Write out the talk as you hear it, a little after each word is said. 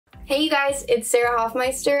Hey you guys, it's Sarah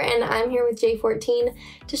Hoffmeister and I'm here with J14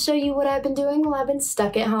 to show you what I've been doing while I've been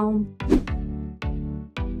stuck at home.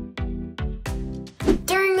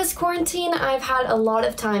 During this quarantine, I've had a lot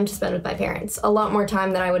of time to spend with my parents, a lot more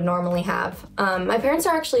time than I would normally have. My parents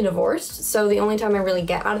are actually divorced, so the only time I really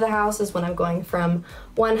get out of the house is when I'm going from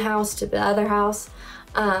one house to the other house.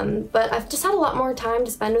 But I've just had a lot more time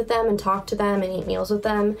to spend with them and talk to them and eat meals with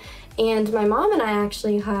them. And my mom and I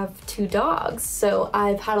actually have 2 dogs, so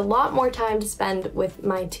I've had a lot more time to spend with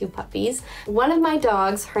my 2 puppies. One of my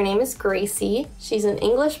dogs, her name is Gracie. She's an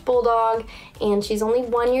English bulldog and she's only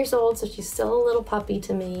 1 year old, so she's still a little puppy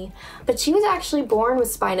to me. But she was actually born with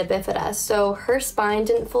spina bifida, so her spine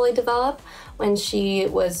didn't fully develop when she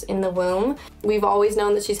was in the womb. We've always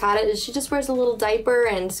known that she's had it. She just wears a little diaper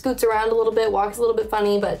and scoots around a little bit, walks a little bit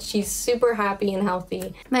funny, but she's super happy and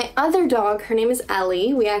healthy. My other dog, her name is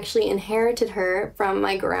Ellie. We actually inherited her from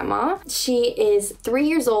my grandma. She is 3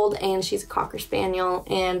 years old and she's a Cocker Spaniel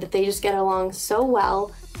and they just get along so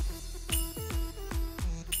well.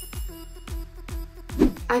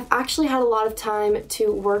 I've actually had a lot of time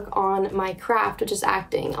to work on my craft, which is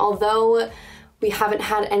acting. Although we haven't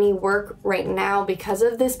had any work right now because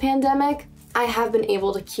of this pandemic, I have been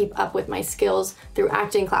able to keep up with my skills through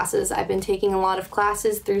acting classes. I've been taking a lot of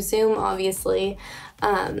classes through Zoom, obviously,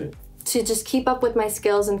 to just keep up with my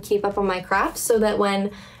skills and keep up on my craft so that when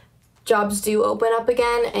jobs do open up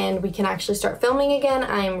again and we can actually start filming again,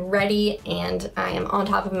 I am ready and I am on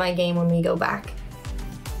top of my game when we go back.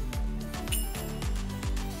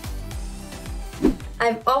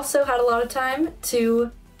 I've also had a lot of time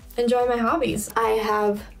to enjoy my hobbies. I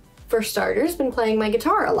have, for starters, been playing my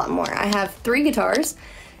guitar a lot more. I have 3 guitars.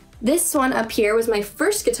 This one up here was my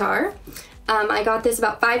first guitar. I got this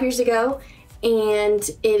about 5 years ago and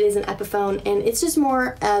it is an Epiphone and it's just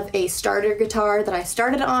more of a starter guitar that I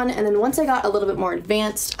started on, and then once I got a little bit more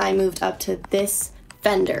advanced, I moved up to this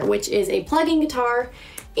Fender, which is a plug-in guitar,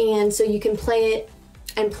 and so you can play it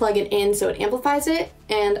and plug it in so it amplifies it.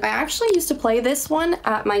 And I actually used to play this one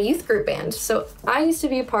at my youth group band. So I used to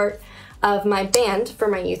be a part of my band for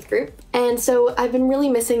my youth group. And so I've been really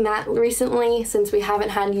missing that recently since we haven't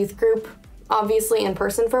had youth group, obviously, in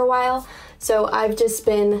person for a while. So I've just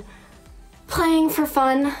been playing for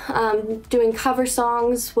fun, doing cover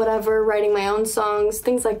songs, whatever, writing my own songs,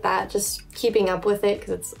 things like that, just keeping up with it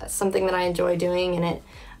because it's something that I enjoy doing, and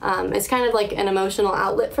it's kind of like an emotional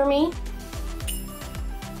outlet for me.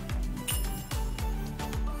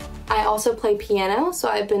 I also play piano, so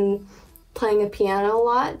I've been playing a piano a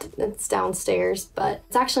lot. It's downstairs, but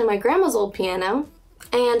it's actually my grandma's old piano.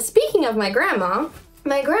 And speaking of my grandma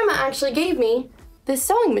actually gave me this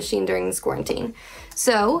sewing machine during this quarantine.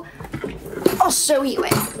 So I'll show you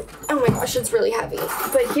it. Oh my gosh, it's really heavy.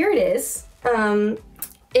 But here it is. It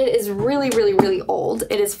is really, really, really old.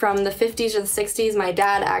 It is from the 50s or the 60s. My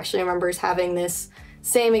dad actually remembers having this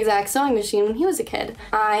same exact sewing machine when he was a kid.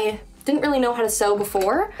 I didn't really know how to sew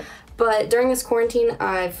before, but during this quarantine,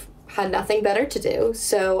 I've had nothing better to do.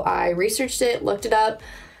 So I researched it, looked it up,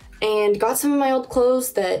 and got some of my old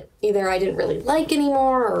clothes that either I didn't really like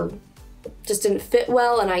anymore or just didn't fit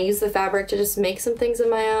well, and I used the fabric to just make some things of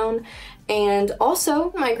my own. And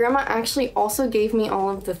also, my grandma actually also gave me all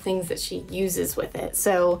of the things that she uses with it.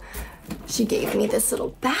 So she gave me this little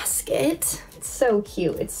basket. It's so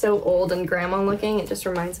cute. It's so old and grandma looking. It just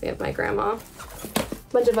reminds me of my grandma.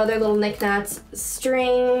 Bunch of other little knickknacks,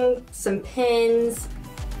 string, some pins.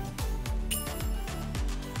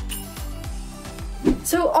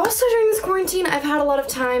 So also during this quarantine, I've had a lot of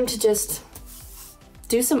time to just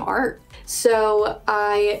do some art. So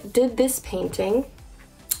I did this painting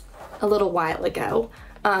a little while ago.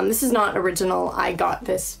 This is not original. I got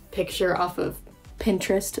this picture off of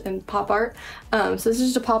Pinterest and pop art. So this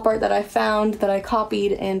is just a pop art that I found that I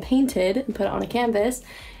copied and painted and put on a canvas.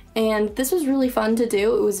 And this was really fun to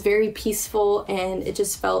do. It was very peaceful and it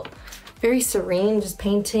just felt very serene, just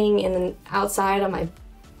painting in the outside on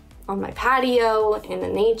my patio in the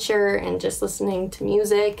nature and just listening to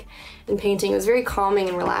music and painting. It was very calming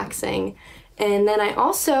and relaxing. And then I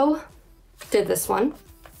also did this one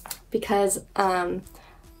because I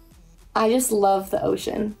just love the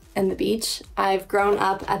ocean and the beach. I've grown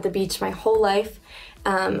up at the beach my whole life.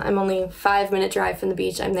 I'm only a 5-minute drive from the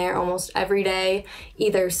beach. I'm there almost every day,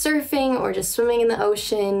 either surfing or just swimming in the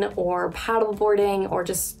ocean or paddleboarding or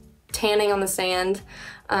just tanning on the sand.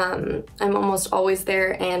 I'm almost always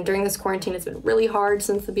there, and during this quarantine it's been really hard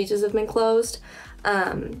since the beaches have been closed.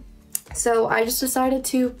 So I just decided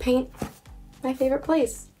to paint my favorite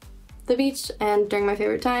place, the beach, and during my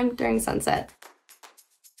favorite time, during sunset.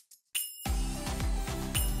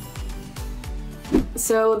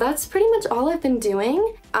 So that's pretty much all I've been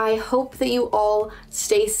doing. I hope that you all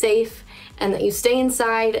stay safe and that you stay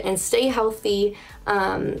inside and stay healthy,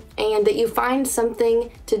 and that you find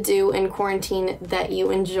something to do in quarantine that you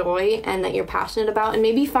enjoy and that you're passionate about, and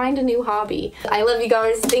maybe find a new hobby. I love you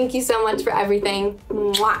guys. Thank you so much for everything.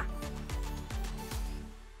 Mwah.